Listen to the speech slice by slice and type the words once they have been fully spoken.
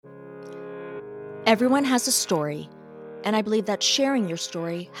Everyone has a story, and I believe that sharing your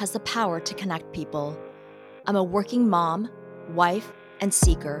story has the power to connect people. I'm a working mom, wife, and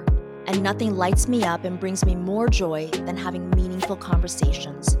seeker, and nothing lights me up and brings me more joy than having meaningful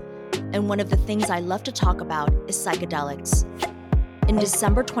conversations. And one of the things I love to talk about is psychedelics. In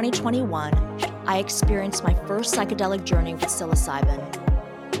December 2021, I experienced my first psychedelic journey with psilocybin.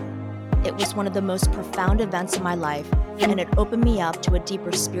 It was one of the most profound events in my life, and it opened me up to a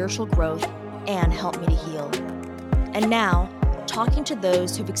deeper spiritual growth and helped me to heal. And now, talking to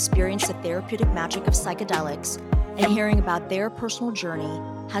those who've experienced the therapeutic magic of psychedelics and hearing about their personal journey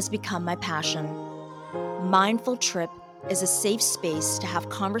has become my passion. Mindful Trip is a safe space to have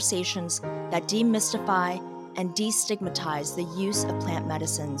conversations that demystify and destigmatize the use of plant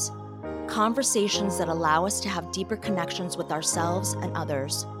medicines. Conversations that allow us to have deeper connections with ourselves and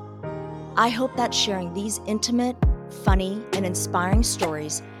others. I hope that sharing these intimate, funny, and inspiring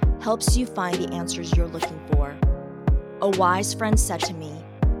stories helps you find the answers you're looking for. A wise friend said to me,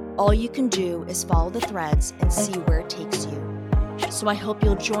 "All you can do is follow the threads and see where it takes you." So I hope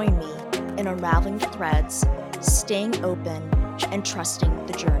you'll join me in unraveling the threads, staying open, and trusting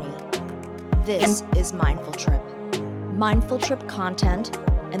the journey. This is Mindful Trip. Mindful Trip content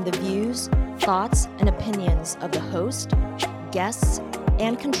and the views, thoughts, and opinions of the host, guests,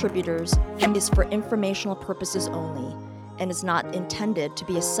 and contributors is for informational purposes only and is not intended to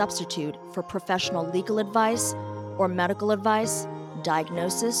be a substitute for professional legal advice or medical advice,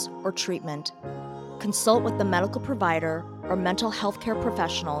 diagnosis, or treatment. Consult with the medical provider or mental health care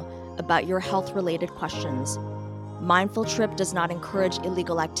professional about your health-related questions. Mindful Trip does not encourage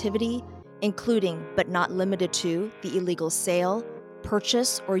illegal activity, including but not limited to the illegal sale,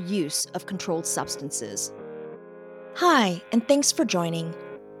 purchase, or use of controlled substances. Hi, and thanks for joining.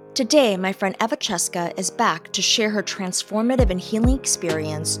 Today, my friend EVACHESKA is back to share her transformative and healing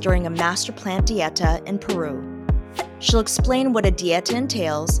experience during a master plant dieta in Peru. She'll explain what a dieta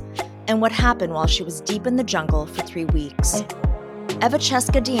entails and what happened while she was deep in the jungle for 3 weeks.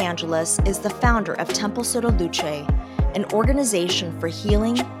 EVACHESKA DEANGELIS is the founder of Temple Soto Luce, an organization for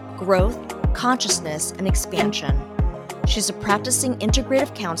healing, growth, consciousness, and expansion. She's a practicing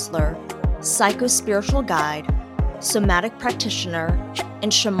integrative counselor, psycho-spiritual guide, somatic practitioner,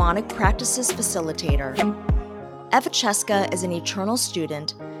 and shamanic practices facilitator. EVACHESKA is an eternal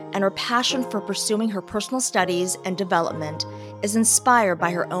student, and her passion for pursuing her personal studies and development is inspired by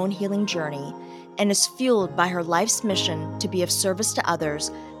her own healing journey and is fueled by her life's mission to be of service to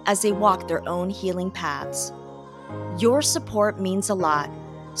others as they walk their own healing paths. Your support means a lot,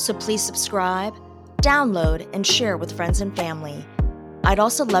 so please subscribe, download, and share with friends and family. I'd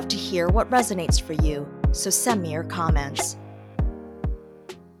also love to hear what resonates for you, so send me your comments.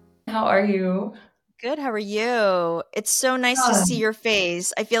 How are you? Good, how are you? It's so nice to see your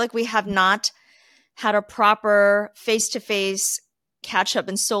face. I feel like we have not had a proper face-to-face catch-up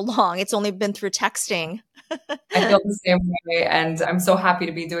in so long. It's only been through texting. I feel the same way, and I'm so happy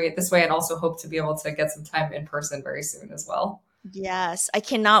to be doing it this way and also hope to be able to get some time in person very soon as well. Yes, I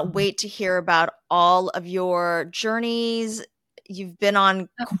cannot wait to hear about all of your journeys. You've been on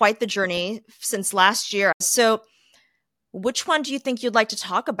quite the journey since last year. So which one do you think you'd like to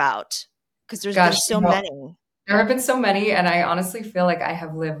talk about? Because there's been Gosh, so many. there have been so many, and I honestly feel like I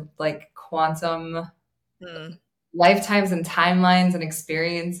have lived like quantum lifetimes and timelines and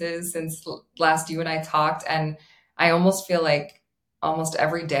experiences since last you and I talked. And I almost feel like almost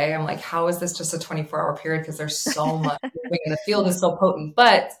every day I'm like, how is this just a 24-hour period? Because there's so much moving and the field is so potent.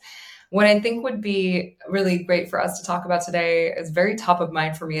 But what I think would be really great for us to talk about today is very top of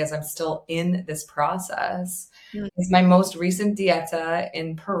mind for me as I'm still in this process. Is my most recent dieta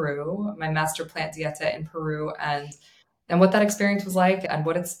in Peru, my master plant dieta in Peru, and what that experience was like and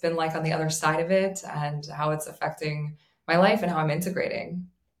what it's been like on the other side of it and how it's affecting my life and how I'm integrating.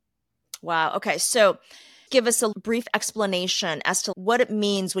 Wow. Okay. So give us a brief explanation as to what it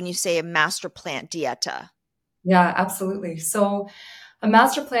means when you say a master plant dieta. Yeah, absolutely. So a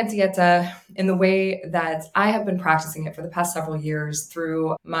master plant dieta, in the way that I have been practicing it for the past several years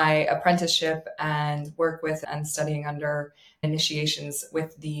through my apprenticeship and work with and studying under initiations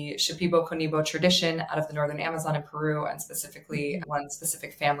with the Shipibo Conibo tradition out of the northern Amazon in Peru, and specifically one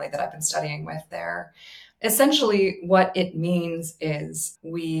specific family that I've been studying with there. Essentially, what it means is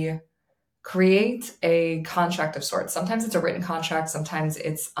we create a contract of sorts. Sometimes it's a written contract, sometimes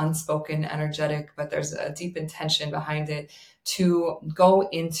it's unspoken, energetic, but there's a deep intention behind it to go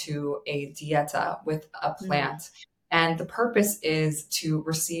into a dieta with a plant. And the purpose is to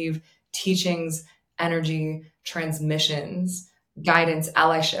receive teachings, energy, transmissions guidance,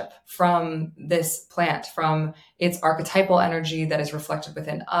 allyship from this plant, from its archetypal energy that is reflected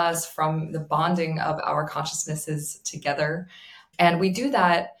within us, from the bonding of our consciousnesses together. And we do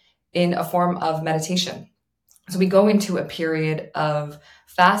that in a form of meditation. So we go into a period of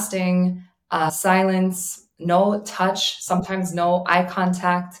fasting, silence, no touch, sometimes no eye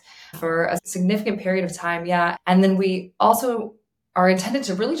contact for a significant period of time. Yeah. And then we also are intended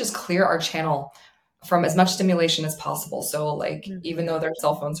to really just clear our channel from as much stimulation as possible. So like, even though there's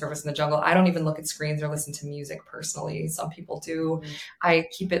cell phone service in the jungle, I don't even look at screens or listen to music personally. Some people do. I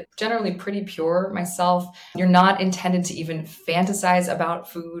keep it generally pretty pure myself. You're not intended to even fantasize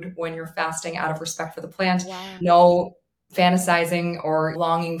about food when you're fasting out of respect for the plant. Wow. No fantasizing or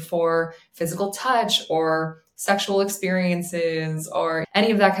longing for physical touch or sexual experiences or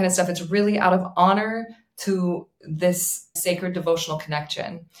any of that kind of stuff. It's really out of honor to this sacred devotional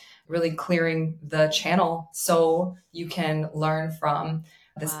connection, really clearing the channel so you can learn from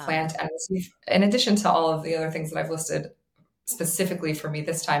this plant and receive, in addition to all of the other things that I've listed specifically for me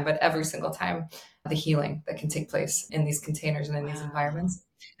this time, but every single time, the healing that can take place in these containers and in these environments.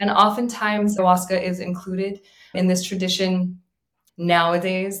 And oftentimes ayahuasca is included in this tradition.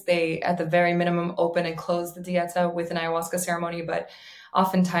 Nowadays, they, at the very minimum, open and close the dieta with an ayahuasca ceremony, but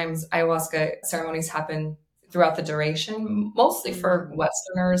oftentimes ayahuasca ceremonies happen throughout the duration, mostly for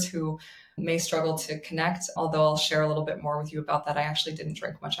Westerners who may struggle to connect, although I'll share a little bit more with you about that. I actually didn't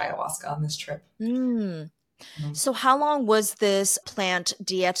drink much ayahuasca on this trip. So how long was this plant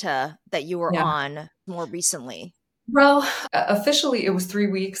dieta that you were on more recently? Well, officially it was 3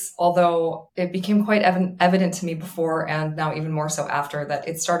 weeks, although it became quite evident to me before and now even more so after that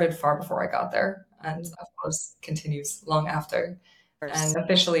it started far before I got there. And of course continues long after. And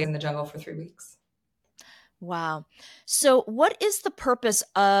officially in the jungle for 3 weeks. Wow. So what is the purpose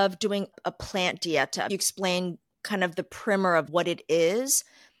of doing a plant dieta? You explained kind of the primer of what it is,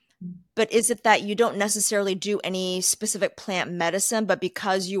 but is it that you don't necessarily do any specific plant medicine, but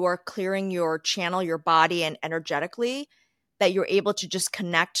because you are clearing your channel, your body, and energetically, that you're able to just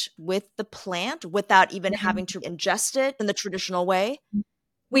connect with the plant without even having to ingest it in the traditional way?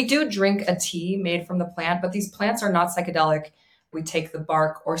 We do drink a tea made from the plant, but these plants are not psychedelic. We take the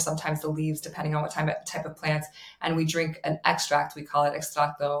bark or sometimes the leaves, depending on what type of plants, and we drink an extract. We call it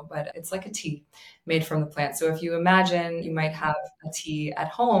extracto, but it's like a tea made from the plant. So if you imagine you might have a tea at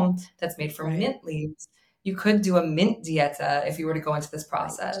home that's made from mint leaves, you could do a mint dieta if you were to go into this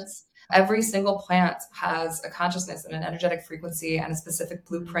process. Every single plant has a consciousness and an energetic frequency and a specific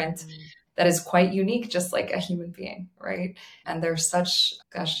blueprint that is quite unique, just like a human being, right? And they're such,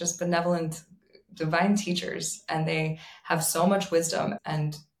 gosh, just benevolent, divine teachers, and they have so much wisdom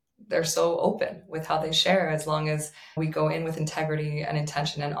and they're so open with how they share as long as we go in with integrity and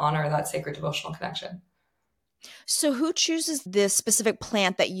intention and honor that sacred devotional connection. So who chooses this specific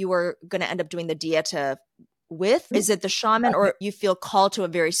plant that you are going to end up doing the dieta with? Is it the shaman or you feel called to a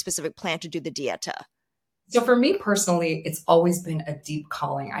very specific plant to do the dieta? So for me personally, it's always been a deep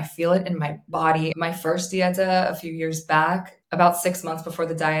calling. I feel it in my body. My first dieta a few years back, about 6 months before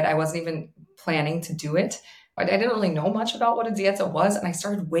the diet, I wasn't even planning to do it. I didn't really know much about what a dieta was. And I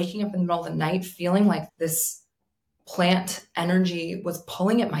started waking up in the middle of the night feeling like this plant energy was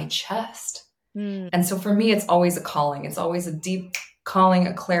pulling at my chest. And so for me, it's always a calling. It's always a deep calling,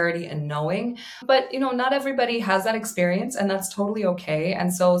 a clarity and knowing. But, not everybody has that experience, and that's totally okay.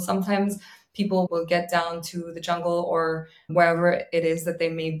 And so sometimes people will get down to the jungle or wherever it is that they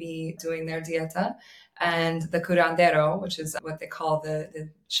may be doing their dieta. And the curandero, which is what they call the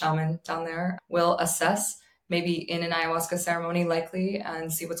shaman down there, will assess maybe in an ayahuasca ceremony likely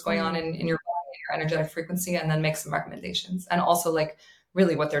and see what's going on in your body, your energetic frequency, and then make some recommendations. And also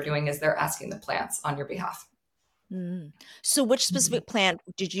really what they're doing is they're asking the plants on your behalf. So which specific plant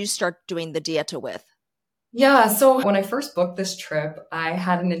did you start doing the dieta with? Yeah, so when I first booked this trip, I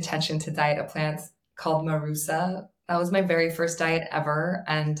had an intention to diet a plant called Marusa. That was my very first diet ever.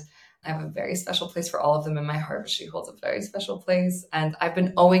 And I have a very special place for all of them in my heart. She holds a very special place. And I've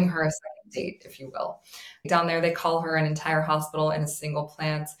been owing her a second date, if you will. Down there, they call her an entire hospital in a single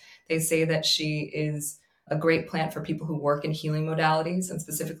plant. They say that she is a great plant for people who work in healing modalities and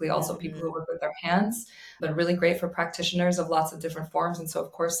specifically also people who work with their hands, but really great for practitioners of lots of different forms. And so,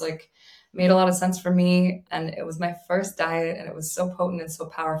 of course, made a lot of sense for me. And it was my first diet and it was so potent and so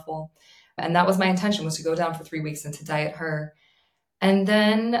powerful. And that was my intention, was to go down for 3 weeks and to diet her. And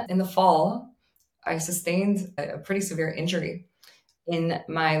then in the fall, I sustained a pretty severe injury. In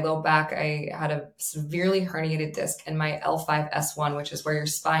my low back, I had a severely herniated disc in my L5-S1, which is where your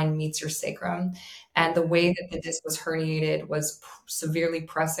spine meets your sacrum. And the way that the disc was herniated was severely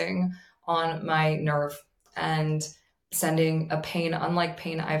pressing on my nerve. And sending a pain unlike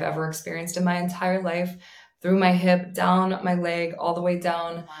pain I've ever experienced in my entire life through my hip, down my leg, all the way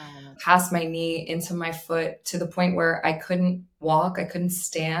down, past my knee, into my foot, to the point where I couldn't walk, I couldn't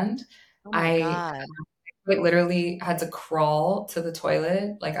stand. Oh my I God. literally had to crawl to the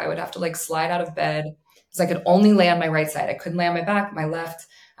toilet. Like I would have to like slide out of bed because I could only lay on my right side. I couldn't lay on my back, my left.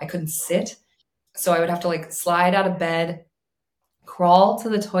 I couldn't sit. So I would have to like slide out of bed, crawl to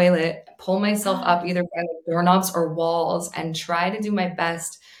the toilet, pull myself up either by like doorknobs or walls, and try to do my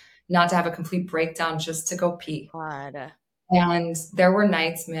best not to have a complete breakdown just to go pee. God. And there were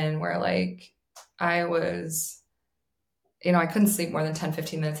nights, man, where like I was, I couldn't sleep more than 10,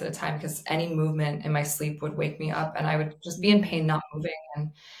 15 minutes at a time because any movement in my sleep would wake me up and I would just be in pain, not moving.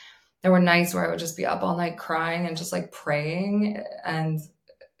 And there were nights where I would just be up all night crying and just like praying and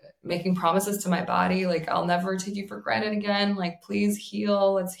making promises to my body, like, I'll never take you for granted again. Like, please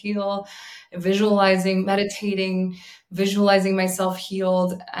heal. Let's heal. Visualizing, meditating, visualizing myself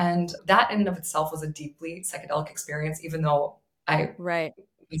healed. And that in and of itself was a deeply psychedelic experience, even though I Right.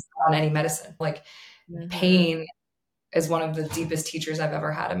 was not on any medicine. Like, pain is one of the deepest teachers I've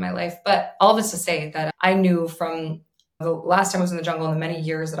ever had in my life. But all this to say that I knew from the last time I was in the jungle and the many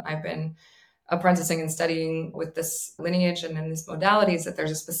years that I've been apprenticing and studying with this lineage and in this modalities that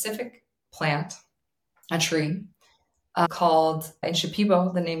there's a specific plant, a tree, called, in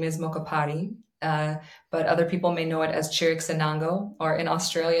Shipibo, the name is Mokopadi, but other people may know it as Chiricsanango, or in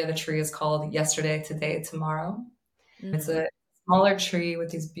Australia, the tree is called Yesterday, Today, Tomorrow. It's a smaller tree with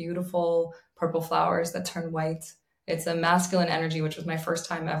these beautiful purple flowers that turn white. It's a masculine energy, which was my first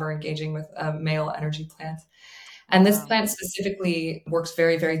time ever engaging with a male energy plant. And this plant specifically works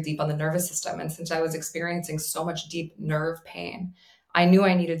very, very deep on the nervous system. And since I was experiencing so much deep nerve pain, I knew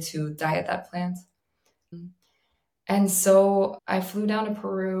I needed to diet that plant. And so I flew down to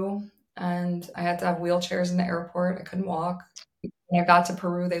Peru and I had to have wheelchairs in the airport. I couldn't walk. When I got to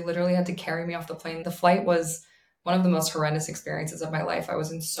Peru, they literally had to carry me off the plane. The flight was one of the most horrendous experiences of my life. I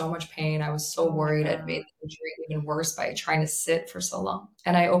was in so much pain. I was so worried I'd made the injury even worse by trying to sit for so long.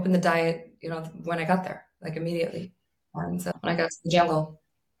 And I opened the diet, when I got there, like immediately. And when I got to the jungle,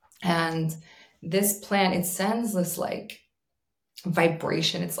 and this plant, it sends this like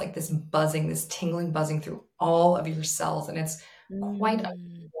vibration. It's like this buzzing, this tingling buzzing through all of your cells. And it's quite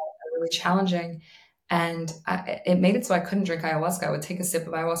really challenging. And it made it so I couldn't drink ayahuasca. I would take a sip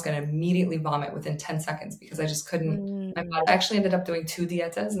of ayahuasca and immediately vomit within 10 seconds because I just couldn't. I actually ended up doing 2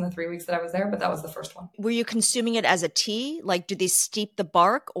 dietas in the 3 weeks that I was there, but that was the first one. Were you consuming it as a tea? Like, do they steep the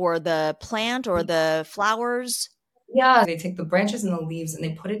bark or the plant or the flowers? Yeah, they take the branches and the leaves and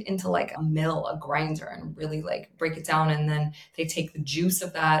they put it into like a mill, a grinder, and really like break it down. And then they take the juice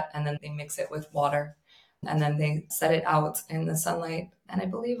of that and then they mix it with water. And then they set it out in the sunlight and I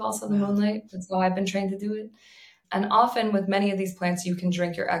believe also the moonlight. That's how I've been trained to do it. And often with many of these plants, you can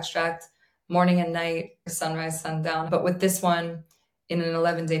drink your extract morning and night, sunrise, sundown. But with this one, in an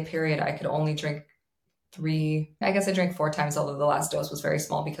 11-day period, I could only drink 3. I guess I drank 4 times, although the last dose was very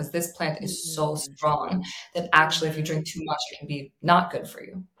small because this plant is so strong that actually if you drink too much, it can be not good for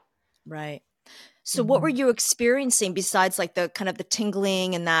you. Right. So what were you experiencing besides like the kind of the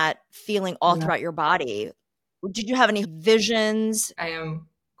tingling and that feeling all throughout your body? Did you have any visions? I am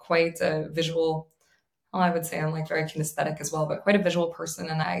quite a visual, well, I would say I'm like very kinesthetic as well, but quite a visual person.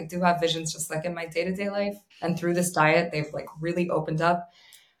 And I do have visions just like in my day-to-day life. And through this diet, they've like really opened up.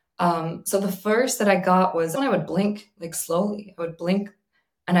 So the first that I got was when I would blink, like slowly. I would blink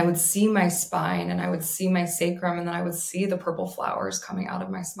and I would see my spine and I would see my sacrum and then I would see the purple flowers coming out of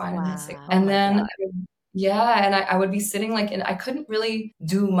my spine and my sacrum. And then I would be sitting like, and I couldn't really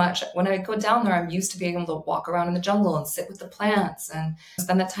do much. When I go down there, I'm used to being able to walk around in the jungle and sit with the plants and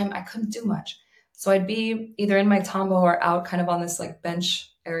spend that time. I couldn't do much. So I'd be either in my tambo or out kind of on this like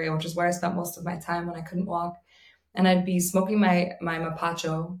bench area, which is where I spent most of my time when I couldn't walk. And I'd be smoking my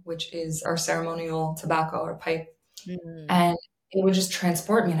mapacho, which is our ceremonial tobacco or pipe. And it would just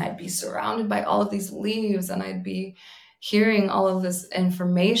transport me and I'd be surrounded by all of these leaves and I'd be hearing all of this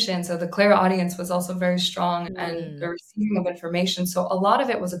information. So the clairaudience was also very strong and the receiving of information. So a lot of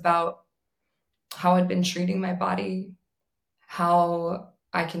it was about how I'd been treating my body, how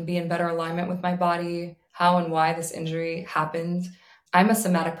I can be in better alignment with my body, how and why this injury happened. I'm a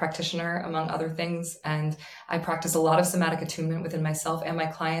somatic practitioner, among other things, and I practice a lot of somatic attunement within myself and my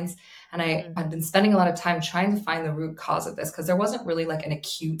clients. And I've been spending a lot of time trying to find the root cause of this because there wasn't really like an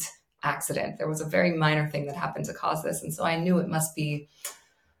acute accident. There was a very minor thing that happened to cause this. And so I knew it must be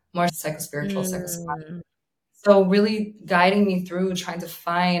more psychospiritual, psychosomatic. So really guiding me through trying to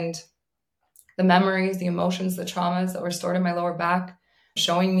find the memories, the emotions, the traumas that were stored in my lower back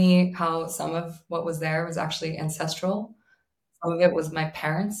showing me how some of what was there was actually ancestral. Some of it was my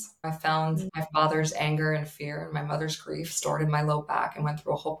parents. I found my father's anger and fear and my mother's grief stored in my low back and went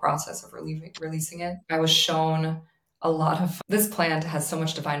through a whole process of releasing it. I was shown a lot of this plant has so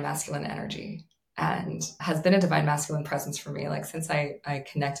much divine masculine energy and has been a divine masculine presence for me, like since I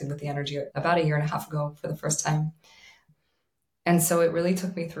connected with the energy about a year and a half ago for the first time. And so it really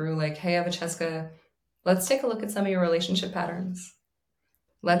took me through like, hey, EVACHESKA, let's take a look at some of your relationship patterns.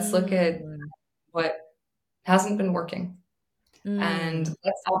 Let's look at what hasn't been working. And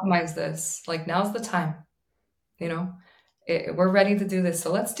let's optimize this. Like, now's the time, you know, we're ready to do this.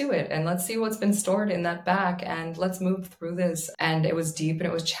 So let's do it. And let's see what's been stored in that back. And let's move through this. And it was deep and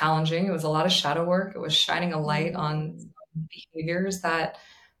it was challenging. It was a lot of shadow work. It was shining a light on behaviors that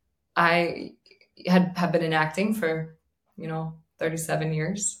I have been enacting for, 37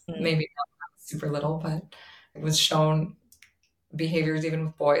 years, maybe not super little, but it was shown behaviors even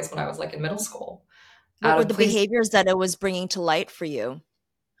with boys when I was like in middle school. What were the behaviors that it was bringing to light for you?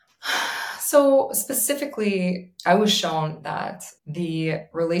 So specifically, I was shown that the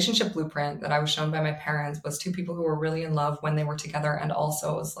relationship blueprint that I was shown by my parents was two people who were really in love when they were together and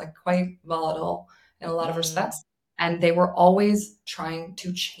also was like quite volatile in a lot of respects. And they were always trying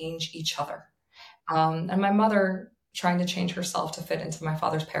to change each other. And my mother trying to change herself to fit into my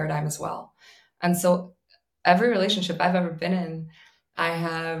father's paradigm as well. And so every relationship I've ever been in,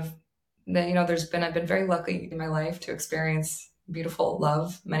 I've been very lucky in my life to experience beautiful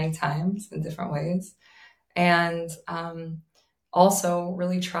love many times in different ways. And also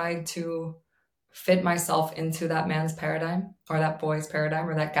really tried to fit myself into that man's paradigm or that boy's paradigm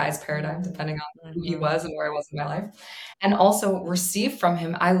or that guy's paradigm, depending on who he was and where I was in my life. And also receive from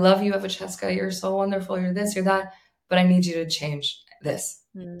him, I love you, EVACHESKA. You're so wonderful. You're this, you're that, but I need you to change this.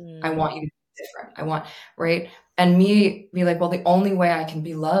 I want you to be different. Right? And me be like, well, the only way I can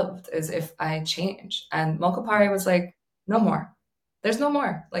be loved is if I change. And Mokopari was like, no more. There's no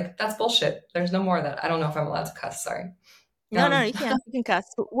more. Like, that's bullshit. There's no more of that. I don't know if I'm allowed to cuss. Sorry. No, you can. You can cuss.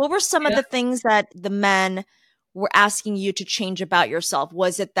 What were some of the things that the men were asking you to change about yourself?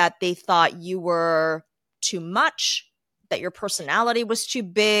 Was it that they thought you were too much, that your personality was too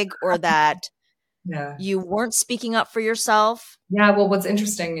big, or that you weren't speaking up for yourself? Yeah, well, what's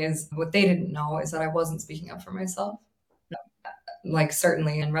interesting is what they didn't know is that I wasn't speaking up for myself. Like,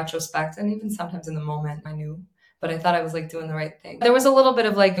 certainly in retrospect, and even sometimes in the moment, I knew, but I thought I was like doing the right thing. There was a little bit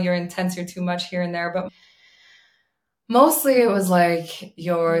of like, you're intense, you're too much here and there, but mostly it was like,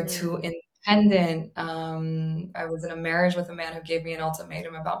 you're too independent. I was in a marriage with a man who gave me an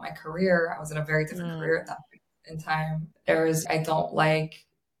ultimatum about my career. I was in a very different career at that point in time. I don't like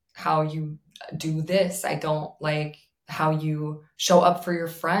how you do this. I don't like how you show up for your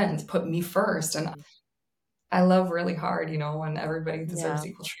friends, put me first. And I love really hard, when everybody deserves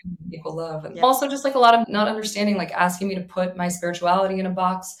equal treatment, equal love. And also just like a lot of not understanding, like asking me to put my spirituality in a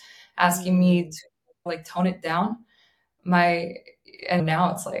box, asking me to like tone it down. And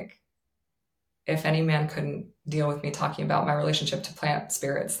now it's like, if any man couldn't deal with me talking about my relationship to plant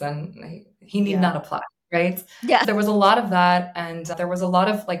spirits, then he need not apply. Right? Yeah. There was a lot of that. And there was a lot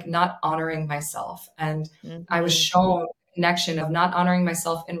of like not honoring myself. And I was shown a connection of not honoring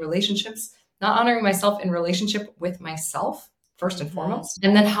myself in relationships, not honoring myself in relationship with myself, first and foremost,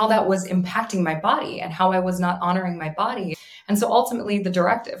 and then how that was impacting my body and how I was not honoring my body. And so ultimately the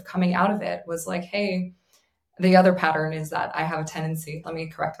directive coming out of it was like, hey, the other pattern is that I have a tendency, let me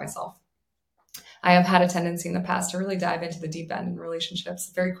correct myself. I have had a tendency in the past to really dive into the deep end in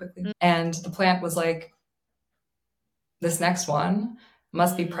relationships very quickly. And the plant was like, this next one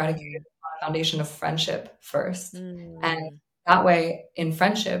must be predicated on a foundation of friendship first. And that way, in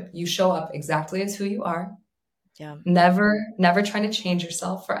friendship, you show up exactly as who you are. Yeah. Never trying to change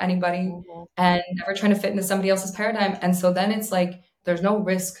yourself for anybody and never trying to fit into somebody else's paradigm. And so then it's like, there's no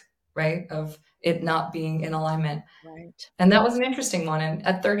risk, right, of it not being in alignment. Right. And that was an interesting one. And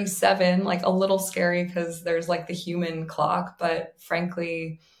at 37, like a little scary because there's like the human clock, but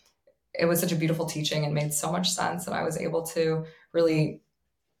frankly, it was such a beautiful teaching and made so much sense. And I was able to really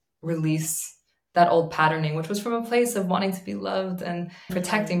release that old patterning, which was from a place of wanting to be loved and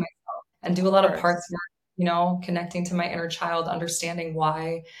protecting myself and do a lot of parts work, connecting to my inner child, understanding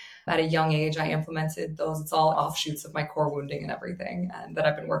why at a young age I implemented those. It's all offshoots of my core wounding and everything, and that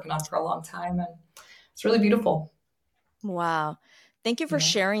I've been working on for a long time. And it's really beautiful. Wow. Thank you for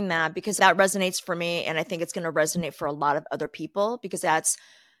sharing that, because that resonates for me. And I think it's going to resonate for a lot of other people, because that's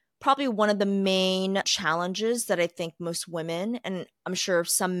probably one of the main challenges that I think most women, and I'm sure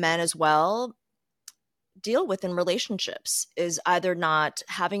some men as well, deal with in relationships, is either not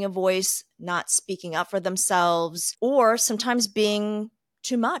having a voice, not speaking up for themselves, or sometimes being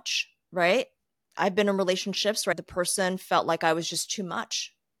too much, right? I've been in relationships where the person felt like I was just too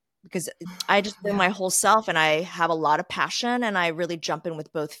much because I just bring Yeah. my whole self and I have a lot of passion and I really jump in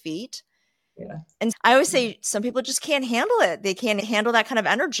with both feet. Yeah. And I always say some people just can't handle it. They can't handle that kind of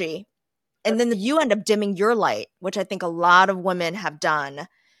energy. And then you end up dimming your light, which I think a lot of women have done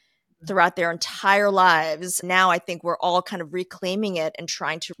throughout their entire lives. Now I think we're all kind of reclaiming it and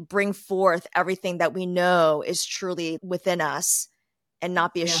trying to bring forth everything that we know is truly within us and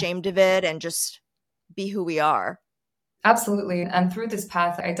not be ashamed of it and just be who we are. Absolutely. And through this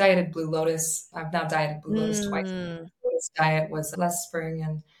path, I dieted Blue Lotus. I've now dieted Blue Lotus twice. This diet was last spring,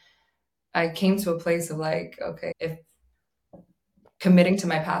 and I came to a place of like, okay, if committing to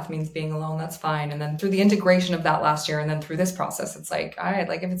my path means being alone, that's fine. And then through the integration of that last year and then through this process, it's like, all right,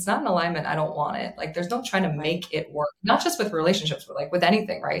 like if it's not in alignment, I don't want it. Like there's no trying to make it work, not just with relationships, but like with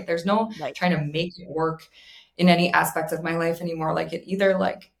anything, right? There's no trying to make it work in any aspect of my life anymore. Like it either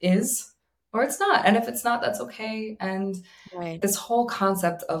like is or it's not. And if it's not, that's okay. And this whole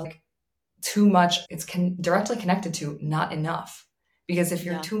concept of like too much, it's directly connected to not enough. Because if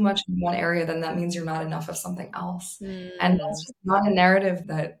you're too much in one area, then that means you're not enough of something else. And that's just not a narrative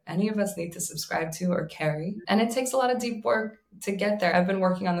that any of us need to subscribe to or carry. And it takes a lot of deep work to get there. I've been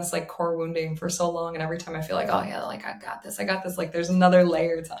working on this like core wounding for so long. And every time I feel like, oh yeah, like I got this, like there's another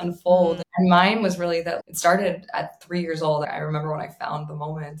layer to unfold. And mine was really that it started at 3 years old. I remember when I found the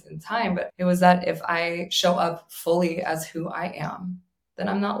moment in time, but it was that if I show up fully as who I am, then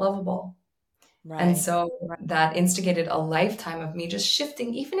I'm not lovable. And so that instigated a lifetime of me just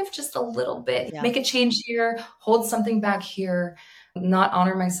shifting, even if just a little bit, make a change here, hold something back here, not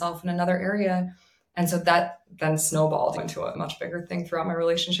honor myself in another area. And so that then snowballed into a much bigger thing throughout my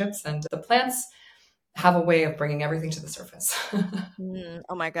relationships. And the plants have a way of bringing everything to the surface.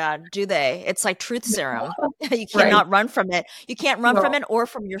 Oh my God. Do they? It's like truth serum. You cannot run from it. You can't run from it or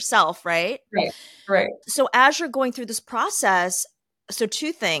from yourself, right? Right. So as you're going through this process, so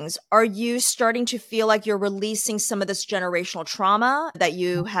two things. Are you starting to feel like you're releasing some of this generational trauma that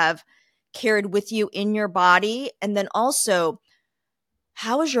you have carried with you in your body? And then also,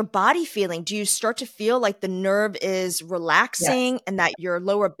 how is your body feeling? Do you start to feel like the nerve is relaxing and that your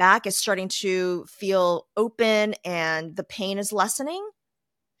lower back is starting to feel open and the pain is lessening?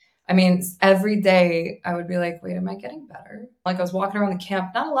 I mean, every day I would be like, wait, am I getting better? Like I was walking around the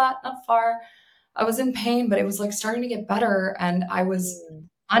camp, not a lot, not far. I was in pain, but it was like starting to get better. And I was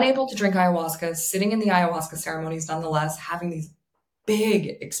unable to drink ayahuasca, sitting in the ayahuasca ceremonies nonetheless, having these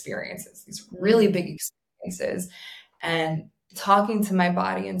big experiences, these really big experiences, and talking to my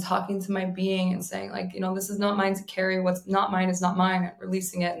body and talking to my being and saying like, you know, this is not mine to carry. What's not mine is not mine, and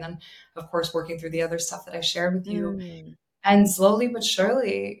releasing it. And then of course, working through the other stuff that I shared with you. And slowly but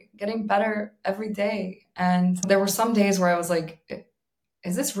surely getting better every day. And there were some days where I was like,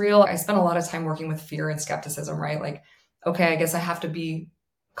 is this real? I spent a lot of time working with fear and skepticism, right? Like, okay, I guess I have to be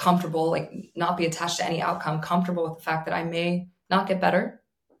comfortable, like not be attached to any outcome, comfortable with the fact that I may not get better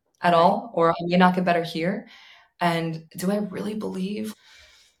at all, or I may not get better here. And do I really believe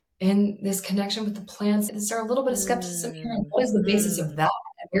in this connection with the plants? Is there a little bit of skepticism here? And what is the basis of that?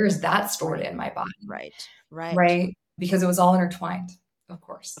 Where is that stored in my body? Right. Because it was all intertwined, of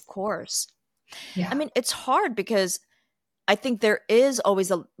course. Of course. Yeah. I mean, it's hard because I think there is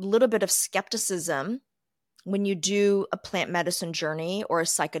always a little bit of skepticism when you do a plant medicine journey or a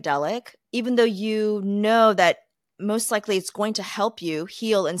psychedelic, even though you know that most likely it's going to help you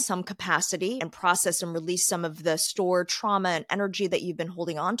heal in some capacity and process and release some of the stored trauma and energy that you've been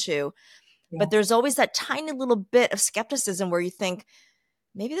holding on to. Yeah. But there's always that tiny little bit of skepticism where you think,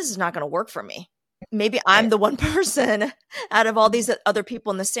 maybe this is not going to work for me. Maybe I'm the one person out of all these other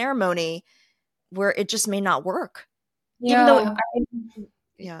people in the ceremony where it just may not work. Yeah. Even though,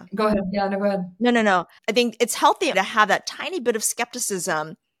 Go ahead. Yeah, no, go ahead. No. I think it's healthy to have that tiny bit of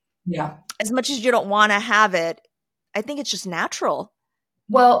skepticism. Yeah. As much as you don't want to have it, I think it's just natural.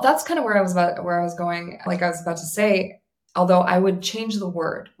 Well, that's kind of where I was going. Like I was about to say, although I would change the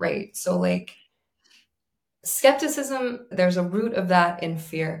word, right? So like skepticism, there's a root of that in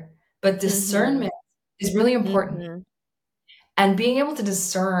fear, but discernment is really important. And being able to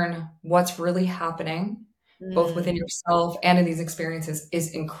discern what's really happening, both within yourself and in these experiences,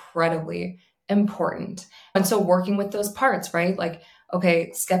 is incredibly important. And so working with those parts, right? Like,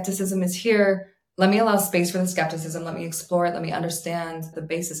 okay, skepticism is here. Let me allow space for the skepticism. Let me explore it. Let me understand the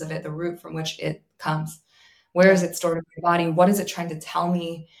basis of it, the root from which it comes. Where is it stored in my body? What is it trying to tell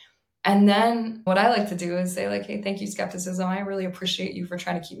me? And then what I like to do is say like, hey, thank you, skepticism. I really appreciate you for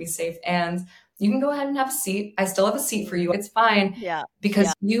trying to keep me safe. And you can go ahead and have a seat. I still have a seat for you. It's fine. Yeah.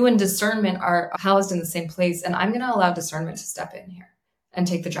 Because you and discernment are housed in the same place. And I'm going to allow discernment to step in here. and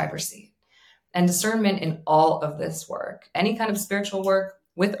take the driver's seat. And discernment in all of this work, any kind of spiritual work,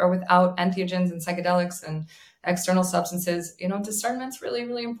 with or without entheogens and psychedelics and external substances, discernment's really,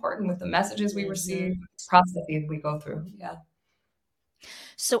 really important with the messages we receive, processes we go through. Yeah.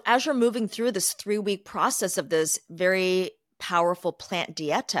 So as you're moving through this 3-week process of this very powerful plant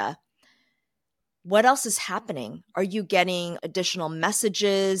dieta, what else is happening? Are you getting additional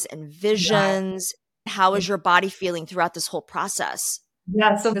messages and visions? Yeah. How is your body feeling throughout this whole process?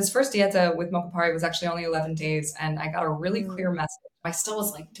 Yeah, so this first dieta with Mokopari was actually only 11 days, and I got a really clear message. I still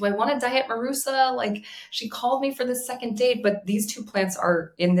was like, do I want to diet Marusa? Like, she called me for this second date, but these two plants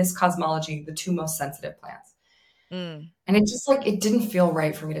are, in this cosmology, the two most sensitive plants. And it just it didn't feel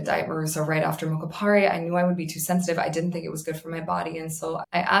right for me to diet Marusa right after Mokopari. I knew I would be too sensitive. I didn't think it was good for my body. And so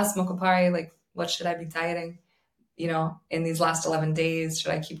I asked Mokopari, what should I be dieting? In these last 11 days,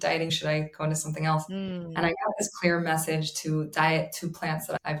 should I keep dieting? Should I go into something else? And I got this clear message to diet two plants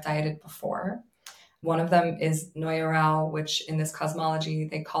that I've dieted before. One of them is Noya Rao, which in this cosmology,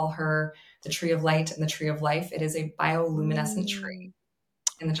 they call her the tree of light and the tree of life. It is a bioluminescent tree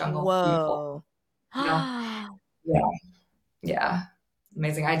in the jungle. Whoa. Beautiful. Yeah.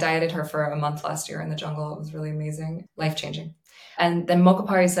 Amazing. I dieted her for a month last year in the jungle. It was really amazing. Life-changing. And then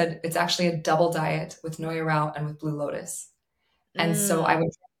Mokopari said it's actually a double diet with Noya Rao and with Blue Lotus. And so I would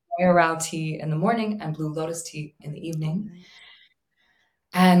drink Noya Rao tea in the morning and Blue Lotus tea in the evening.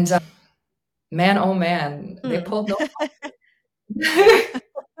 And man, oh man, they pulled no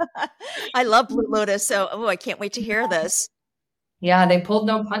I love Blue Lotus, so I can't wait to hear this. Yeah, they pulled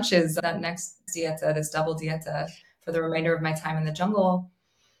no punches. That next dieta, this double dieta for the remainder of my time in the jungle,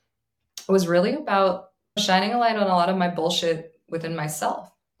 it was really about shining a light on a lot of my bullshit within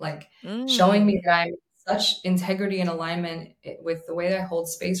myself, showing me that I'm such integrity and alignment with the way that I hold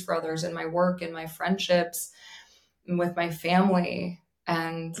space for others in my work, in my friendships, and with my family,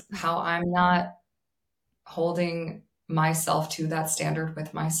 and how I'm not holding myself to that standard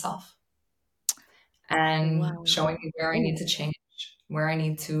with myself, and showing me where I need to change, where I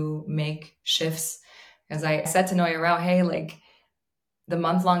need to make shifts. As I said to Noya Rao, hey, the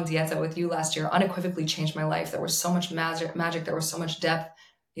month-long dieta with you last year unequivocally changed my life. There was so much magic. There was so much depth.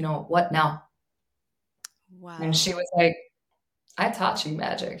 What now? Wow. And she was like, I taught you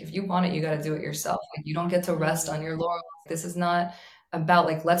magic. If you want it, you got to do it yourself. You don't get to rest on your laurels. This is not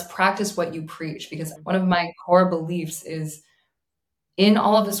about let's practice what you preach. Because one of my core beliefs is in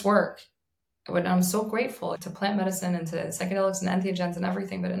all of this work, and I'm so grateful to plant medicine and to psychedelics and entheogens and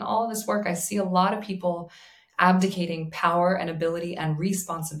everything. But in all of this work, I see a lot of people abdicating power and ability and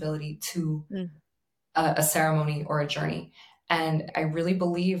responsibility to a ceremony or a journey. And I really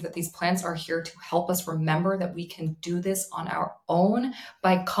believe that these plants are here to help us remember that we can do this on our own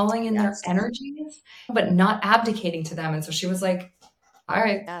by calling in their energies, but not abdicating to them. And so she was like, all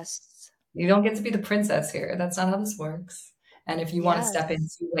right, you don't get to be the princess here. That's not how this works. And if you want to step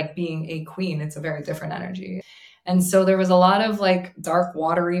into being a queen, it's a very different energy. And so there was a lot of dark,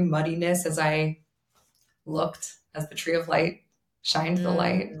 watery muddiness as I looked, as the tree of light shined the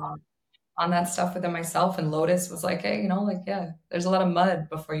light on that stuff within myself. And Lotus was like, hey, there's a lot of mud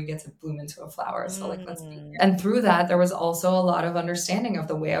before you get to bloom into a flower. So let's be here. And through that, there was also a lot of understanding of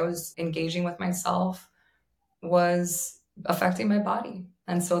the way I was engaging with myself was affecting my body.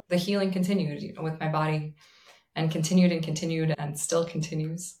 And so the healing continued with my body, and continued and still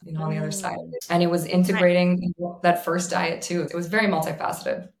continues, on the other side of it. And it was integrating that first diet too. It was very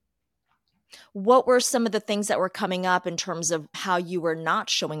multifaceted. What were some of the things that were coming up in terms of how you were not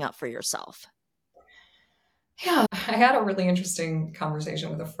showing up for yourself? Yeah, I had a really interesting conversation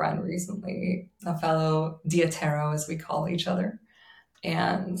with a friend recently, a fellow dietero, as we call each other.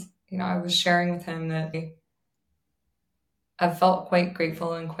 And, I was sharing with him that I've felt quite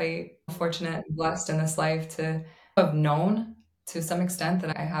grateful and quite fortunate and blessed in this life to have known to some extent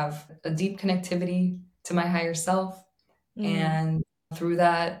that I have a deep connectivity to my higher self. And through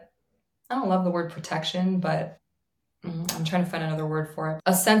that, I don't love the word protection, but I'm trying to find another word for it.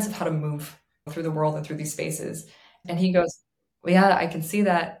 A sense of how to move through the world and through these spaces. And he goes, well, yeah, I can see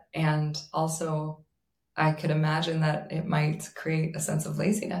that. And also I could imagine that it might create a sense of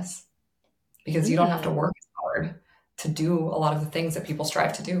laziness because you don't have to work as hard to do a lot of the things that people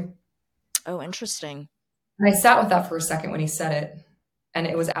strive to do. Oh, interesting. And I sat with that for a second when he said it. And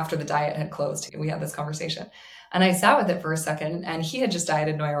it was after the diet had closed. We had this conversation. And I sat with it for a second, and he had just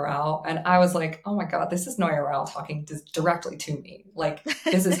dieted Noya Rao. And I was like, oh my God, this is Noya Rao talking directly to me.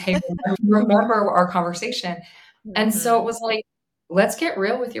 This is, hey, remember our conversation. And so it was let's get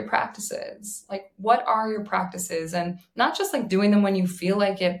real with your practices. What are your practices? And not just doing them when you feel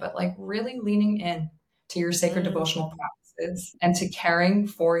like it, but really leaning in to your sacred devotional practices and to caring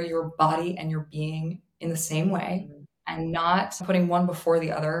for your body and your being in the same way and not putting one before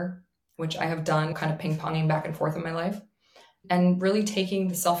the other, which I have done kind of ping-ponging back and forth in my life, and really taking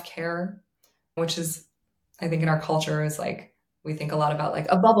the self-care, which is, I think in our culture is like, we think a lot about like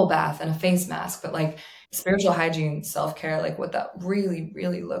a bubble bath and a face mask, but like spiritual hygiene, self-care, like what that really,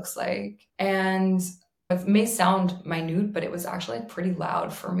 really looks like. And it may sound minute, but it was actually pretty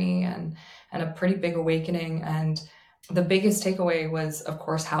loud for me and a pretty big awakening. And the biggest takeaway was, of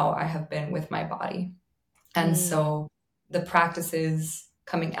course, how I have been with my body. And so the practices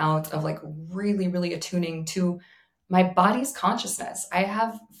coming out of like really, really attuning to my body's consciousness. I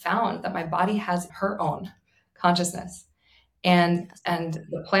have found that my body has her own consciousness. And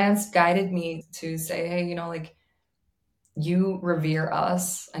the plants guided me to say, hey, you know, like you revere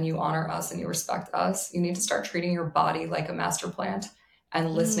us and you honor us and you respect us. You need to start treating your body like a master plant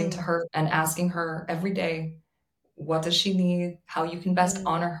and listening to her and asking her every day, what does she need? How you can best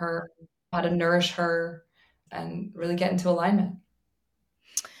honor her, how to nourish her, and really get into alignment.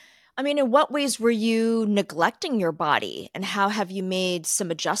 I mean, in what ways were you neglecting your body and how have you made some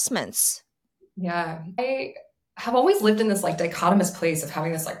adjustments? Yeah. I have always lived in this like dichotomous place of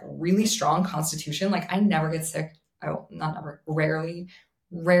having this like really strong constitution. Like I never get sick. Not never, rarely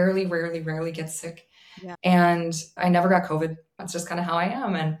get sick. Yeah. And I never got COVID. That's just kind of how I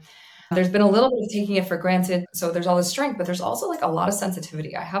am. And there's been a little bit of taking it for granted. So there's all this strength, but there's also like a lot of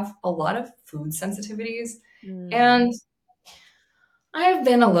sensitivity. I have a lot of food sensitivities and I've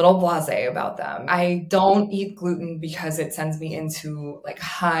been a little blasé about them. I don't eat gluten because it sends me into like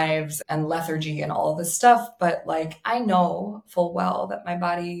hives and lethargy and all this stuff. But like, I know full well that my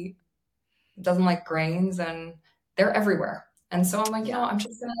body doesn't like grains and they're everywhere. And so I'm like, you know, I'm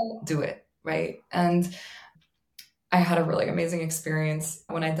just going to do it. Right. And I had a really amazing experience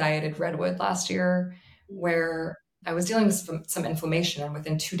when I dieted redwood last year where I was dealing with some inflammation and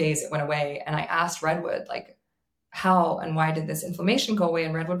within 2 days it went away. And I asked redwood, like, how and why did this inflammation go away?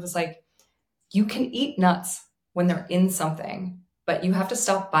 And redwood was like, you can eat nuts when they're in something, but you have to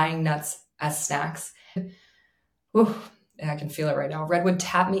stop buying nuts as snacks. Ooh, I can feel it right now. Redwood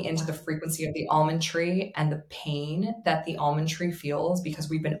tapped me into the frequency of the almond tree and the pain that the almond tree feels because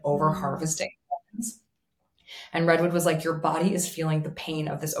we've been over harvesting almonds. And redwood was like, your body is feeling the pain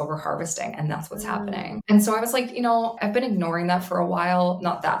of this over harvesting, and that's what's happening. And so I was like, you know, I've been ignoring that for a while,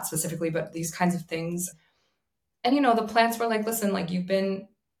 not that specifically, but these kinds of things. And, you know, the plants were like, listen, like you've been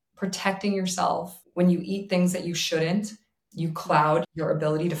protecting yourself. When you eat things that you shouldn't, you cloud your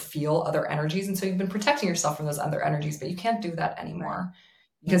ability to feel other energies. And so you've been protecting yourself from those other energies, but you can't do that anymore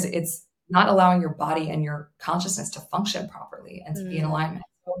because it's not allowing your body and your consciousness to function properly and to be in alignment.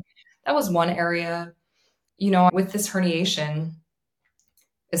 So that was one area. You know, with this herniation,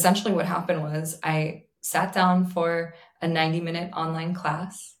 essentially what happened was I sat down for a 90-minute online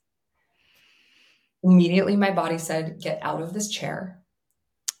class. Immediately, my body said, get out of this chair.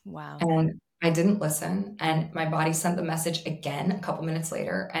 Wow. And I didn't listen. And my body sent the message again a couple minutes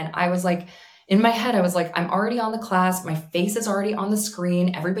later. And I was like, in my head, I was like, I'm already on the class. My face is already on the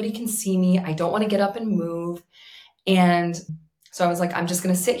screen. Everybody can see me. I don't want to get up and move. And so I was like, I'm just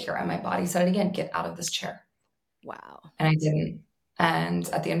going to sit here. And my body said it again, get out of this chair. Wow. And I didn't. And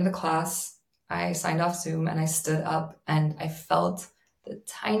at the end of the class, I signed off Zoom and I stood up and I felt the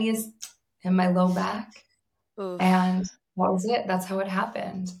tiniest in my low back. Oof. And that was it. That's how it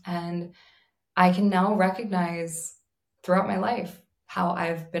happened. And I can now recognize throughout my life how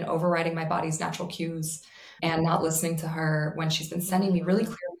I've been overriding my body's natural cues and not listening to her when she's been sending me really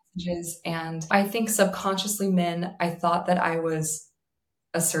clear messages. And I think subconsciously, Min, I thought that I was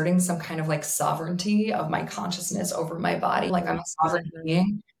asserting some kind of like sovereignty of my consciousness over my body. Like I'm a sovereign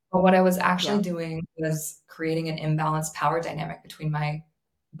being. But what I was actually doing was creating an imbalanced power dynamic between my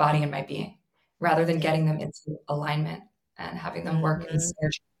body and my being rather than getting them into alignment and having them work in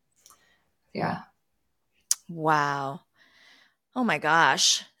synergy. Yeah. Wow. Oh my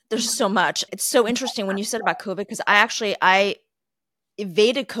gosh. There's so much. It's so interesting when you said about COVID because I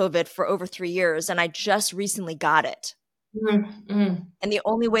evaded COVID for over 3 years and I just recently got it. And the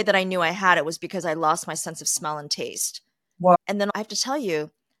only way that I knew I had it was because I lost my sense of smell and taste. Wow. And then I have to tell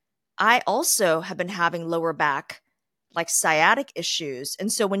you, I also have been having lower back, like sciatic issues. And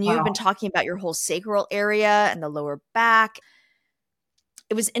so when you've been talking about your whole sacral area and the lower back,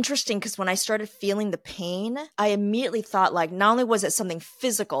 it was interesting because when I started feeling the pain, I immediately thought like, not only was it something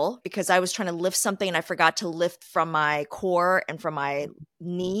physical because I was trying to lift something and I forgot to lift from my core and from my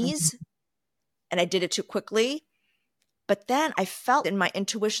knees and I did it too quickly. But then I felt in my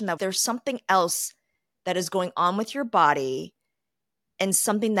intuition that there's something else that is going on with your body and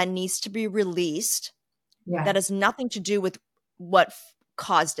something that needs to be released that has nothing to do with what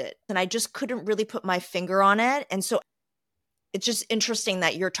caused it. And I just couldn't really put my finger on it. And so it's just interesting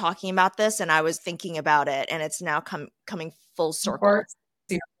that you're talking about this, and I was thinking about it, and it's now coming full circle. Of course.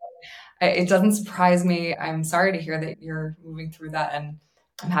 It doesn't surprise me. I'm sorry to hear that you're moving through that, and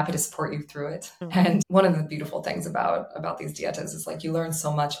I'm happy to support you through it. And one of the beautiful things about these dietas is like you learn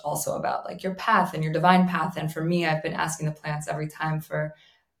so much also about like your path and your divine path. And for me, I've been asking the plants every time for,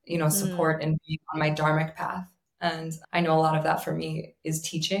 support and being on my dharmic path. And I know a lot of that for me is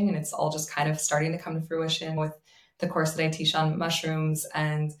teaching, and it's all just kind of starting to come to fruition with the course that I teach on mushrooms.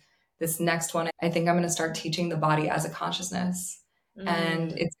 And this next one, I think I'm going to start teaching the body as a consciousness.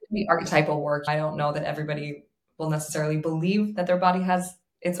 And it's going to be archetypal work. I don't know that everybody will necessarily believe that their body has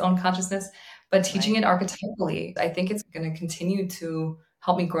its own consciousness, but teaching it archetypally, I think it's going to continue to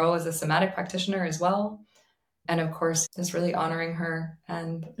help me grow as a somatic practitioner as well. And of course, just really honoring her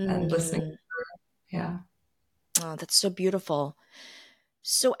and listening to her. Yeah. Oh, that's so beautiful.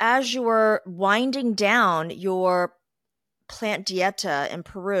 So as you were winding down your plant dieta in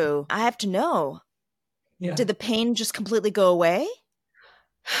Peru, I have to know, did the pain just completely go away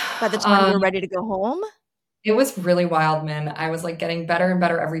by the time you were ready to go home? It was really wild, man. I was like getting better and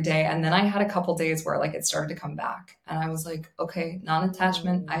better every day. And then I had a couple days where like it started to come back. And I was like, okay,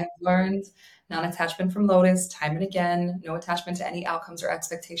 non-attachment. I have learned non-attachment from Lotus time and again, no attachment to any outcomes or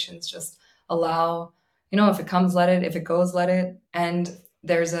expectations. Just allow, if it comes, let it. If it goes, let it. And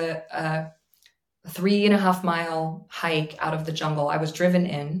there's a 3.5 mile hike out of the jungle. I was driven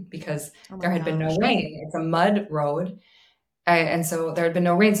in because there had been no rain. It's a mud road. And so there had been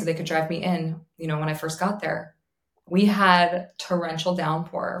no rain, so they could drive me in, when I first got there. We had torrential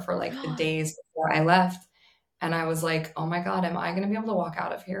downpour for like the days before I left. And I was like, oh my God, am I going to be able to walk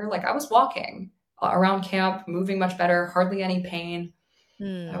out of here? Like I was walking around camp, moving much better, hardly any pain.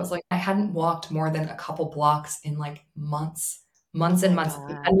 I was like, I hadn't walked more than a couple blocks in like months and months.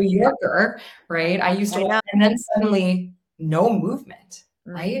 A New Yorker, right? I used to walk, and then suddenly no movement,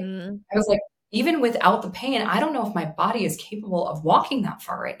 right? I was like, even without the pain, I don't know if my body is capable of walking that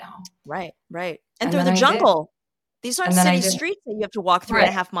far right now. Right. And through the jungle. These aren't city streets that you have to walk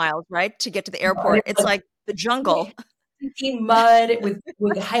 3.5 miles, right? To get to the airport. It's like the jungle. Mud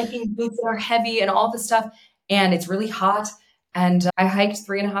with hiking boots that are heavy and all this stuff. And it's really hot. And I hiked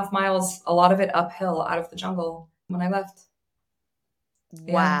 3.5 miles, a lot of it uphill out of the jungle when I left.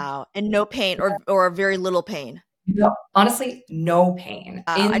 Wow. And no pain or very little pain. No, honestly, no pain.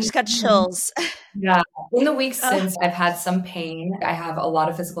 I just got chills. Yeah. In the weeks since, I've had some pain. I have a lot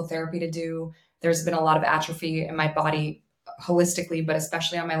of physical therapy to do. There's been a lot of atrophy in my body holistically, but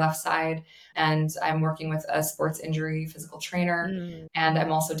especially on my left side. And I'm working with a sports injury physical trainer. And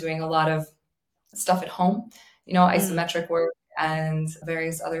I'm also doing a lot of stuff at home, isometric work and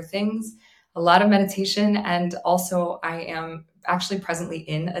various other things, a lot of meditation. And also I am actually presently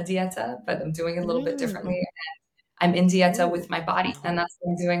in a dieta, but I'm doing it a little bit differently. I'm in dieta with my body, and that's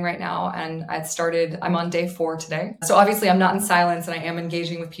what I'm doing right now. And I'm on day 4 today. So obviously I'm not in silence and I am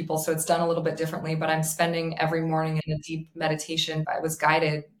engaging with people. So it's done a little bit differently, but I'm spending every morning in a deep meditation. I was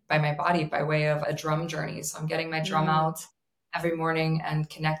guided by my body by way of a drum journey. So I'm getting my drum out every morning and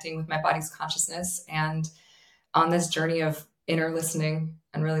connecting with my body's consciousness and on this journey of inner listening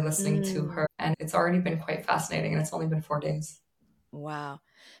and really listening to her. And it's already been quite fascinating, and it's only been 4 days. Wow.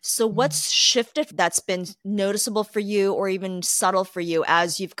 So what's shifted that's been noticeable for you or even subtle for you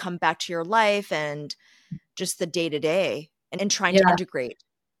as you've come back to your life and just the day-to-day and trying to integrate?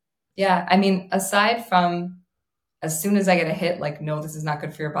 Yeah. I mean, aside from as soon as I get a hit, like, no, this is not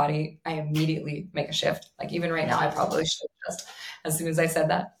good for your body, I immediately make a shift. Like even right now, I probably should just as soon as I said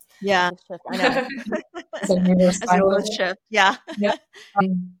that. Yeah. I know. So as a shift. Yeah.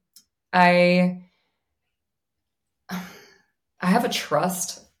 I have a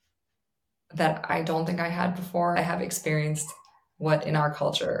trust that I don't think I had before. I have experienced what in our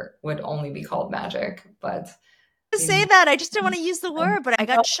culture would only be called magic, but say that I just didn't want to use the word, but I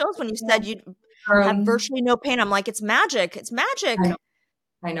got chills when you said you'd have virtually no pain. I'm like, it's magic. It's magic.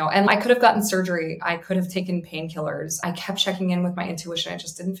 I know. And I could have gotten surgery. I could have taken painkillers. I kept checking in with my intuition. It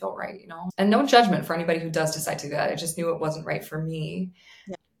just didn't feel right, And no judgment for anybody who does decide to do that. I just knew it wasn't right for me.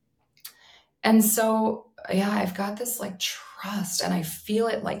 Yeah. And so, I've got this like trust, and I feel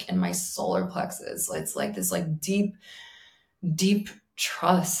it like in my solar plexus. It's like this like deep, deep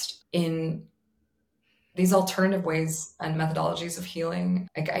trust in these alternative ways and methodologies of healing.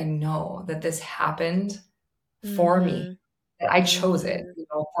 Like I know that this happened for me. I chose it,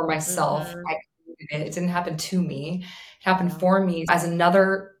 for myself. It didn't happen to me. It happened for me as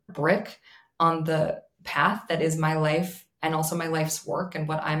another brick on the path that is my life and also my life's work and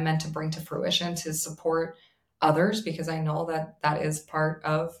what I'm meant to bring to fruition to support others, because I know that that is part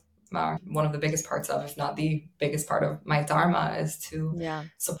of one of the biggest parts of, if not the biggest part of my dharma, is to Yeah.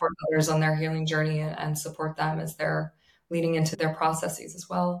 support others on their healing journey and support them as they're leading into their processes as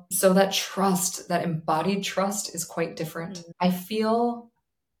well. So that trust, that embodied trust, is quite different. I feel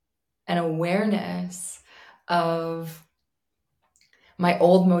an awareness of my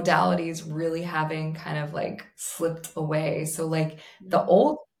old modalities really having kind of like slipped away. So like the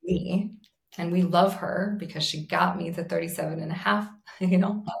old me, and we love her because she got me to 37 and a half, you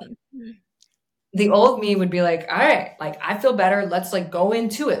know, the old me would be like, all right, like I feel better. Let's like go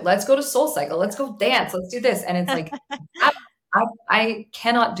into it. Let's go to Soul Cycle. Let's go dance. Let's do this. And it's like, I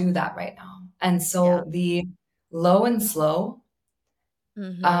cannot do that right now. And Yeah. so the low and slow,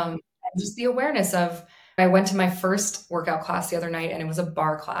 just the awareness of, I went to my first workout class the other night and it was a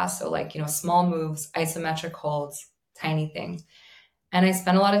bar class. So like, you know, small moves, isometric holds, tiny things. And I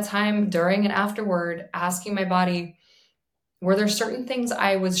spent a lot of time during and afterward asking my body, were there certain things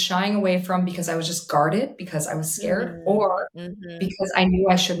I was shying away from because I was just guarded, because I was scared, or because I knew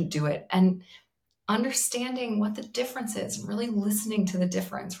I shouldn't do it? And understanding what the difference is, really listening to the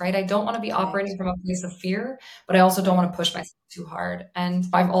difference, right? I don't want to be operating from a place of fear, but I also don't want to push myself too hard. And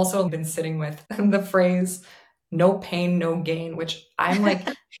I've also been sitting with the phrase, no pain, no gain, which I'm like,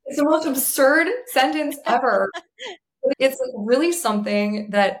 it's the most absurd sentence ever. It's really something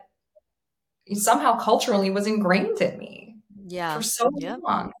that somehow culturally was ingrained in me for so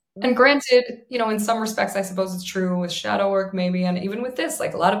long. And granted, you know, in some respects, I suppose it's true with shadow work, maybe, and even with this,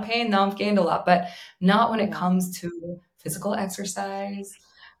 like a lot of pain, now I've gained a lot, but not when it comes to physical exercise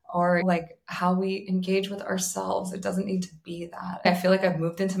or like how we engage with ourselves. It doesn't need to be that. I feel like I've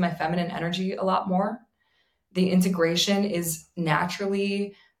moved into my feminine energy a lot more. The integration is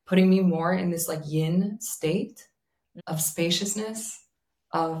naturally putting me more in this like yin state of spaciousness,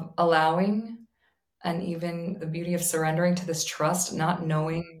 of allowing, and even the beauty of surrendering to this trust, not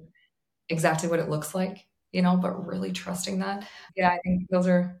knowing exactly what it looks like, you know, but really trusting that. Yeah, I think those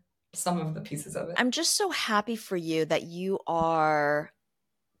are some of the pieces of it. I'm just so happy for you that you are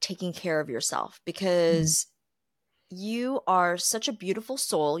taking care of yourself, because you are such a beautiful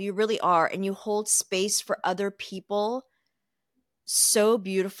soul. You really are. And you hold space for other people so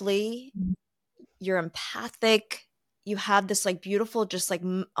beautifully. You're empathic. You have this like beautiful, just like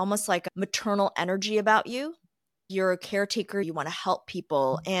almost like a maternal energy about you. You're a caretaker. You want to help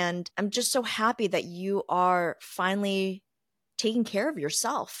people. And I'm just so happy that you are finally taking care of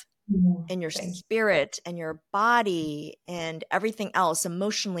yourself and your spirit and your body and everything else,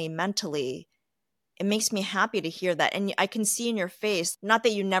 emotionally, mentally. It makes me happy to hear that. And I can see in your face, not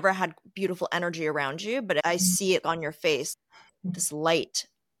that you never had beautiful energy around you, but I see it on your face, this light.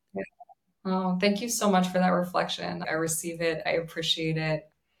 Yeah. Oh, thank you so much for that reflection. I receive it. I appreciate it.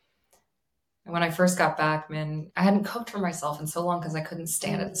 And when I first got back, man, I hadn't cooked for myself in so long because I couldn't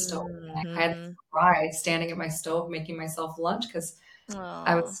stand at the stove. I had to cry standing at my stove, making myself lunch, because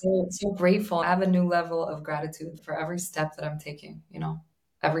I was so grateful. I have a new level of gratitude for every step that I'm taking, you know,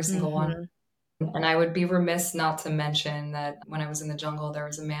 every single one. And I would be remiss not to mention that when I was in the jungle, there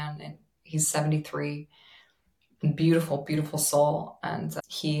was a man, and he's 73, beautiful, beautiful soul. And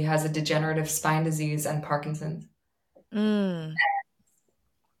he has a degenerative spine disease and Parkinson's.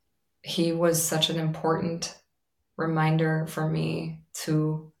 He was such an important reminder for me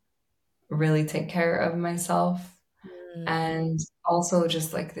to really take care of myself. And also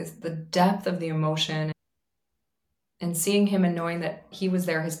just like this, the depth of the emotion, and seeing him and knowing that he was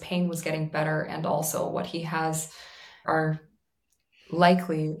there, his pain was getting better, and also what he has are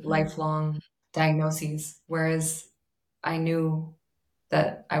likely lifelong diagnoses, whereas I knew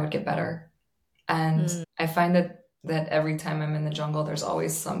that I would get better. And I find that every time I'm in the jungle, there's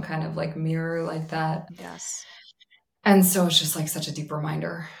always some kind of like mirror like that. Yes. And so it's just like such a deep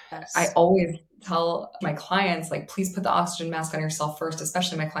reminder. Yes. I always tell my clients, like, please put the oxygen mask on yourself first,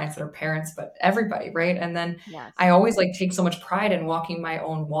 especially my clients that are parents, but everybody, right? And then I always like take so much pride in walking my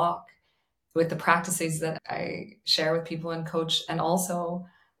own walk with the practices that I share with people and coach, and also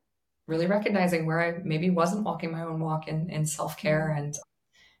really recognizing where I maybe wasn't walking my own walk in self-care.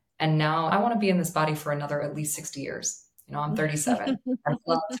 And now I want to be in this body for another at least 60 years. You know, I'm 37.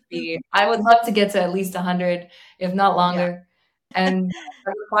 I would love to get to at least 100, if not longer. Yeah. And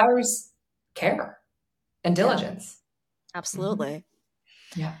that requires care and diligence. Absolutely.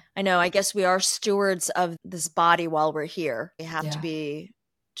 Yeah. I know. I guess we are stewards of this body while we're here. We have to be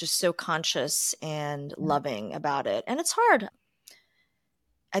just so conscious and loving about it. And it's hard.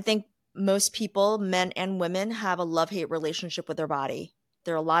 I think most people, men and women, have a love-hate relationship with their body.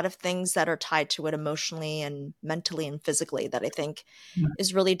 There are a lot of things that are tied to it emotionally and mentally and physically that I think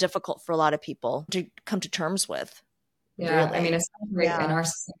is really difficult for a lot of people to come to terms with. Yeah, I mean, Really. especially in Yeah. our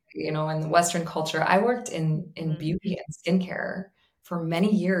society, in the Western culture, I worked in Mhm. beauty and skincare for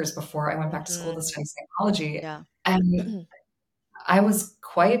many years before I went back to school to Mhm. study psychology. Yeah. And I was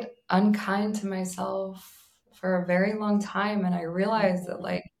quite unkind to myself for a very long time. And I realized that, Mhm.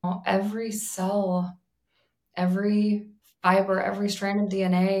 like, every cell, every fiber, every strand of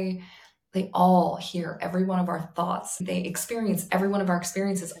DNA, they all hear every one of our thoughts. They experience every one of our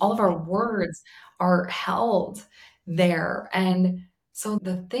experiences. All of our Everything. words are held there. And so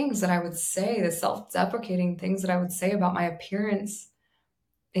the things that I would say, the self-deprecating things that I would say about my appearance,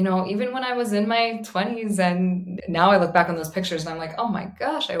 even when I was in my 20s, and now I look back on those pictures and I'm like, oh my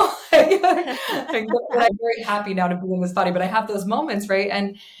gosh, I'm very happy now to be in this body, but I have those moments, right?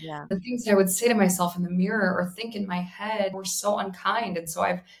 And Yeah. the things that I would say to myself in the mirror or think in my head were so unkind. And so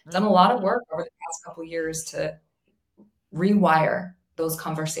I've done a lot of Mhm. work over the past couple years to rewire those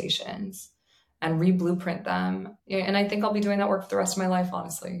conversations and re-blueprint them. Yeah, and I think I'll be doing that work for the rest of my life,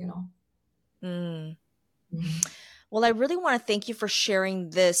 honestly. Mm. Mhm. Well, I really want to thank you for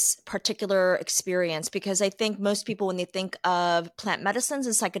sharing this particular experience because I think most people, when they think of plant medicines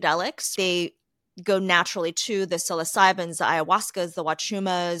and psychedelics, they go naturally to the psilocybins, the ayahuascas, the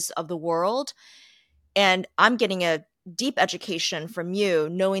wachumas of the world. And I'm getting a deep education from you,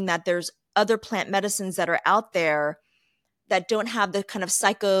 knowing that there's other plant medicines that are out there that don't have the kind of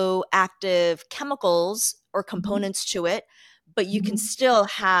psychoactive chemicals or Mhm. components to it, but you can Mhm. still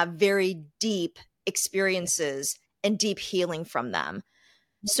have very deep experiences and deep healing from them.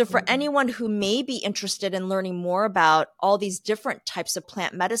 So, for Absolutely. anyone who may be interested in learning more about all these different types of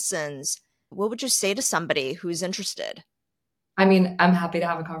plant medicines, what would you say to somebody who's interested? I mean, I'm happy to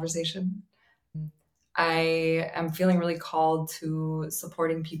have a conversation. I am feeling really called to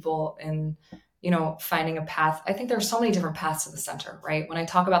supporting people in, finding a path. I think there are so many different paths to the center, right? When I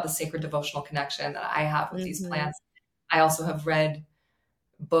talk about the sacred devotional connection that I have with these Hmm. plants, I also have read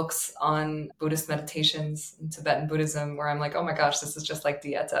books on Buddhist meditations and Tibetan Buddhism where I'm like, oh my gosh, this is just like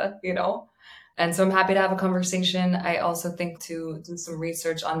dieta. And so I'm happy to have a conversation. I also think to do some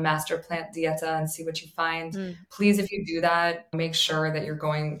research on master plant dieta and see what you find. Mm. Please, if you do that, make sure that you're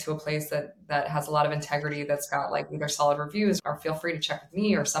going to a place that has a lot of integrity, that's got like either solid reviews, or feel free to check with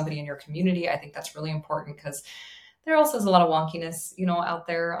me or somebody in your community. I think that's really important because there also is a lot of wonkiness, out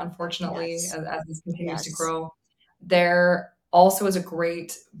there, unfortunately, Yes. as this continues to Yes. grow. There also is a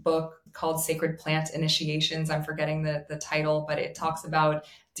great book called Sacred Plant Initiations. I'm forgetting the title, but it talks about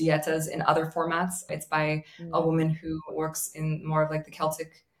dietas in other formats. It's by a Mm. woman who works in more of like the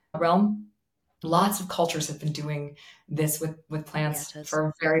Celtic realm. Lots of cultures have been doing this with plants Dietas. for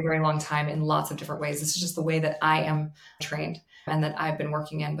a very, very long time in lots of different ways. This is just the way that I am trained and that I've been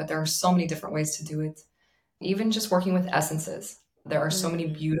working in, but there are so many different ways to do it. Even just working with essences. There are so many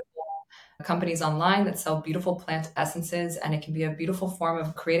Mm. beautiful companies online that sell beautiful plant essences, and it can be a beautiful form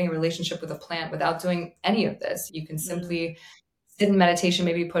of creating a relationship with a plant without doing any of this. You can Mm. simply sit in meditation,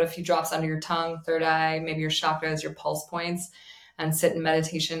 maybe put a few drops under your tongue, third eye, maybe your chakras, your pulse points, and sit in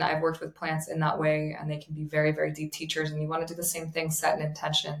meditation. I've worked with plants in that way, and they can be very, very deep teachers. And you want to do the same thing, set an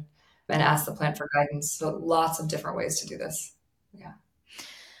intention and Yeah. ask the plant for guidance. So lots of different ways to do this. Yeah.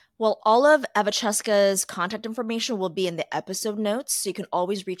 Well, all of EVACHESKA's contact information will be in the episode notes, so you can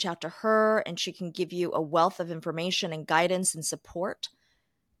always reach out to her and she can give you a wealth of information and guidance and support.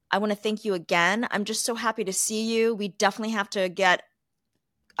 I want to thank you again. I'm just so happy to see you. We definitely have to get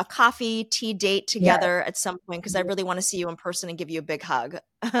a coffee, tea date Yeah. together at some point because I really want to see you in person and give you a big hug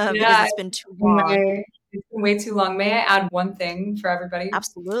because Yeah. it's been too long. It's been way too long. May I add one thing for everybody?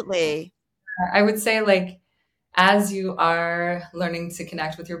 Absolutely. I would say, like, as you are learning to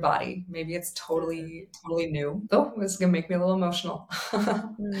connect with your body, maybe it's totally, totally new. Oh, this is gonna make me a little emotional.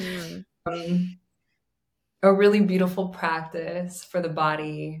 Mm. Um, a really beautiful practice for the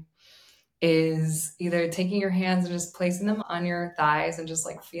body is either taking your hands and just placing them on your thighs and just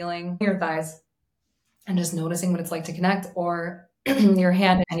like feeling your thighs and just noticing what it's like to connect, or your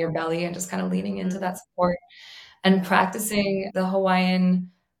hand and your belly and just kind of leaning into Mm. that support and Yeah. practicing the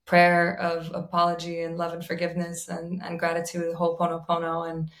Hawaiian prayer of apology and love and forgiveness and gratitude, the Ho'oponopono,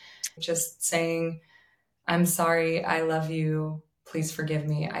 and just saying, I'm sorry, I love you, please forgive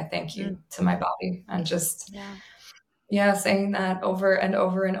me, I thank Mm. you, to my body. And just, Yeah. yeah, saying that over and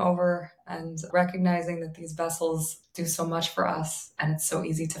over and over, and recognizing that these vessels do so much for us. And it's so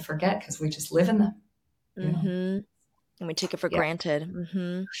easy to forget because we just live in them. Mm-hmm. And we take it for Yeah. granted.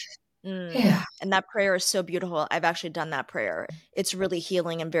 Mm-hmm. Mm. Yeah. And that prayer is so beautiful. I've actually done that prayer. It's really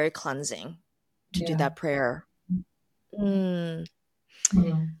healing and very cleansing to do Yeah. that prayer. Mm.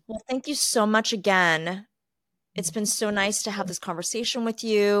 Well, thank you so much again. It's been so nice to have this conversation with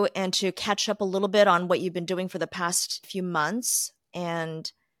you and to catch up a little bit on what you've been doing for the past few months.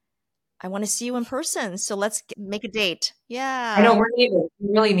 And I want to see you in person. So let's make a date. Yeah. I know we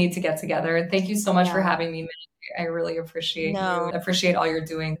really need to get together. And thank you so much for having me. I really appreciate you. I appreciate all you're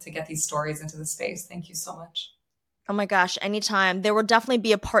doing to get these stories into the space. Thank you so much. Oh my gosh, anytime. There will definitely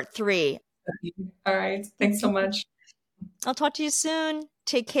be a part 3. All right. Thanks so much. I'll talk to you soon.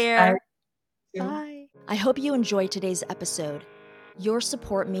 Take care. Bye. Bye. I hope you enjoyed today's episode. Your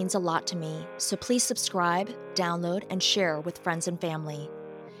support means a lot to me, so please subscribe, download, and share with friends and family.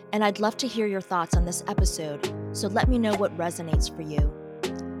 And I'd love to hear your thoughts on this episode, so let me know what resonates for you.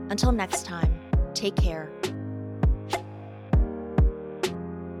 Until next time, take care.